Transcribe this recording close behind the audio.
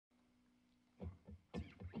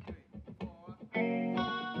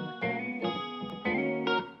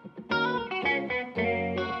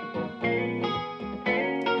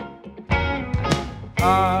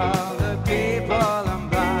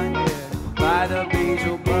by the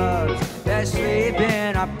Beezelbubs that sleep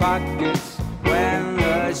in our pockets when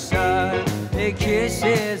the sun it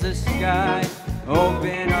kisses the sky.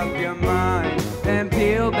 Open up your mind and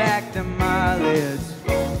peel back the eyelids.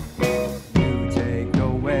 You take the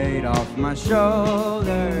weight off my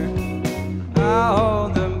shoulder. I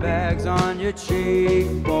hold the bags on your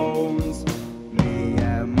cheekbones. Me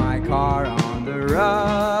and my car on the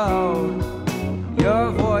road.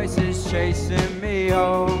 Your voice is chasing me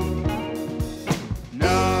home.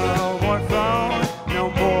 No more phones, no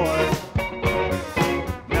more.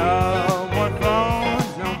 No more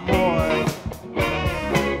phones, no more.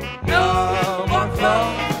 No more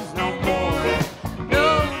phones, no more. No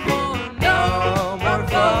more, no more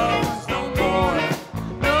phones, no more.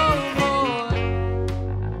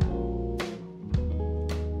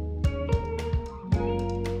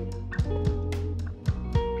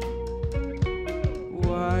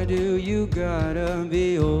 Why do you gotta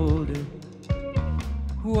be older?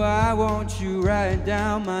 Why won't you write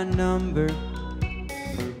down my number?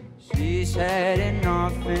 She's heading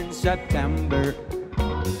off in September.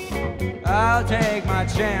 I'll take my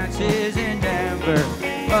chances in Denver.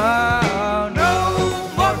 Oh, no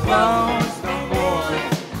more phones, no more.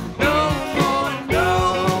 No more, no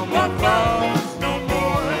more phones, no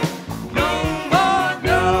more. No more,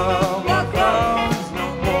 no more phones, no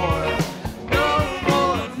more. No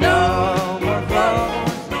more, no more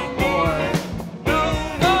phones, no more. No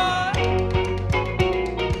more.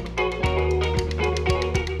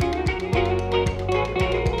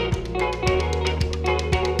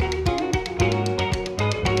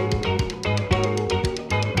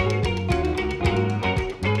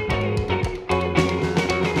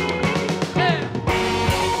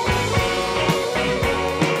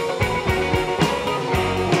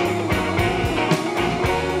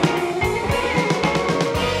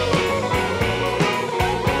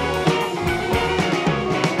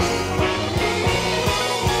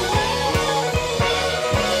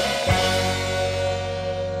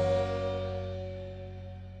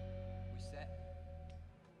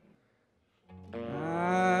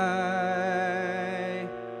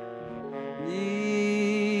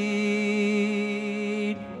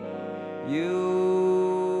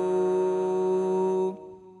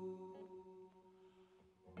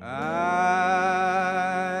 I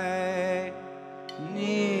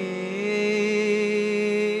need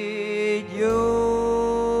you.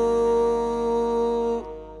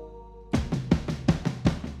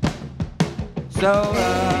 So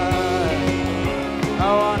I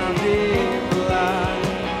wanna be blind.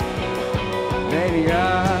 Baby,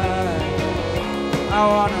 I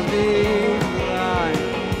wanna be blind.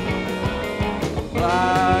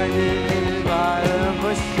 Blinded by the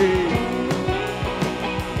machine.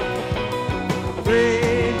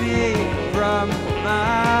 Free me from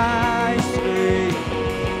my screen.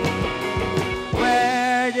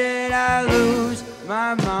 Where did I lose my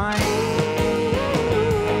mind?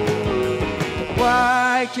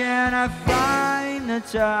 Why can't I find the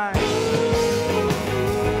time?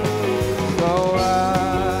 So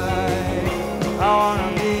I wanna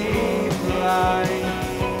be blind.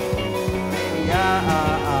 Yeah,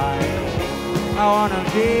 I wanna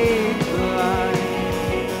be blind.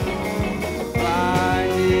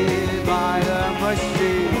 Blinded by the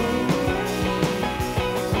machine.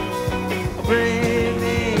 Free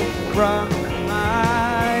me from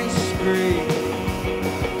my screen.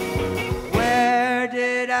 Where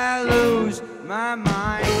did I lose my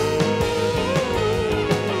mind?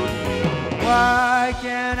 Why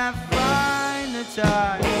can't I find the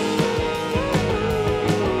time?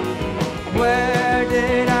 Where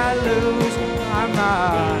did I lose my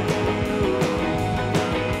mind?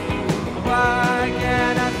 Why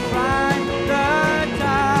can't I find the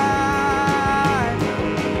time?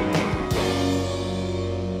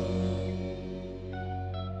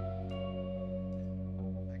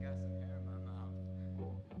 I got some hair in my mouth.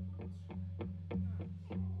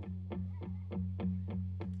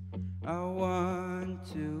 I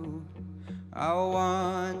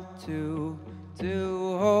want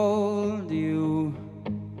to hold you.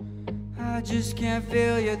 I just can't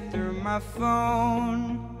feel you through my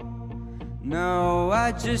phone. No,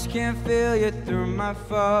 I just can't feel you through my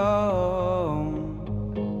phone.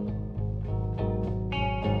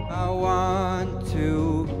 I want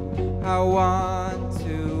to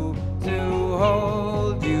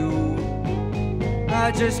hold you.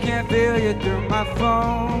 I just can't feel you through my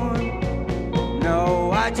phone.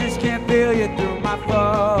 No, I just can't feel you through my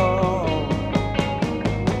phone.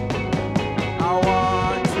 I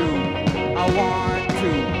want to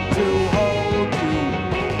hold you.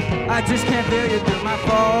 I just can't feel you through my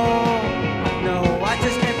phone. No, I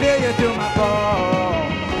just can't feel you through my phone.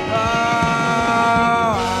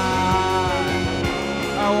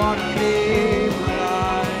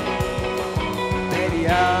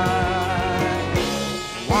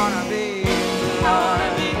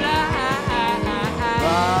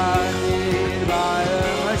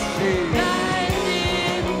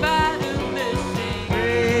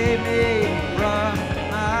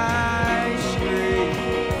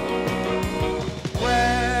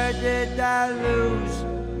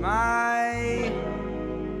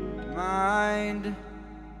 mind.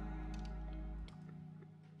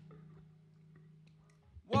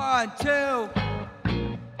 1, 2.